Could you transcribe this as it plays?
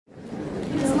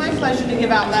pleasure to give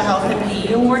out the Health and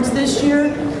PE Awards this year.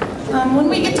 When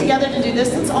we get together to do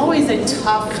this, it's always a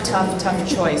tough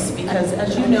choice because,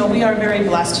 as you know, we are very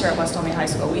blessed here at West Olney High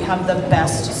School. We have the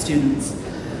best students.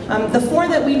 The 4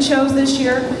 that we chose this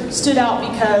year stood out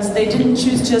because they didn't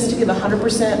choose just to give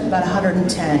 100%, but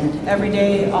 110. Every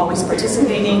day, always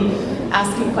participating,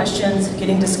 asking questions,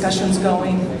 getting discussions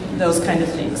going, those kind of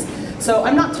things. So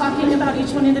I'm not talking about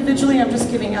each one individually, I'm just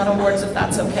giving out awards if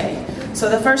that's okay. So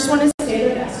the first one is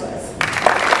Taylor Vasquez.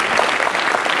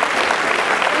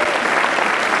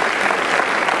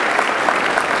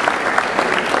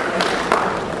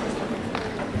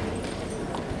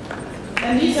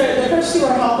 And these are, the first 2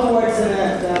 are health awards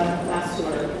and the last 2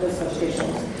 are physical education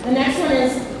awards. The next one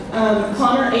is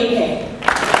Connor A.K.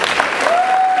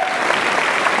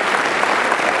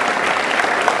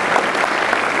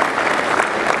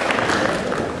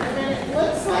 And then it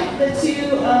looks like the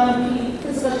 2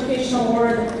 physical education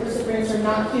award recipients are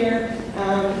not here.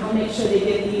 I'll make sure they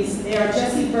get these. They are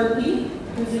Jesse Berkey,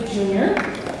 who's a junior.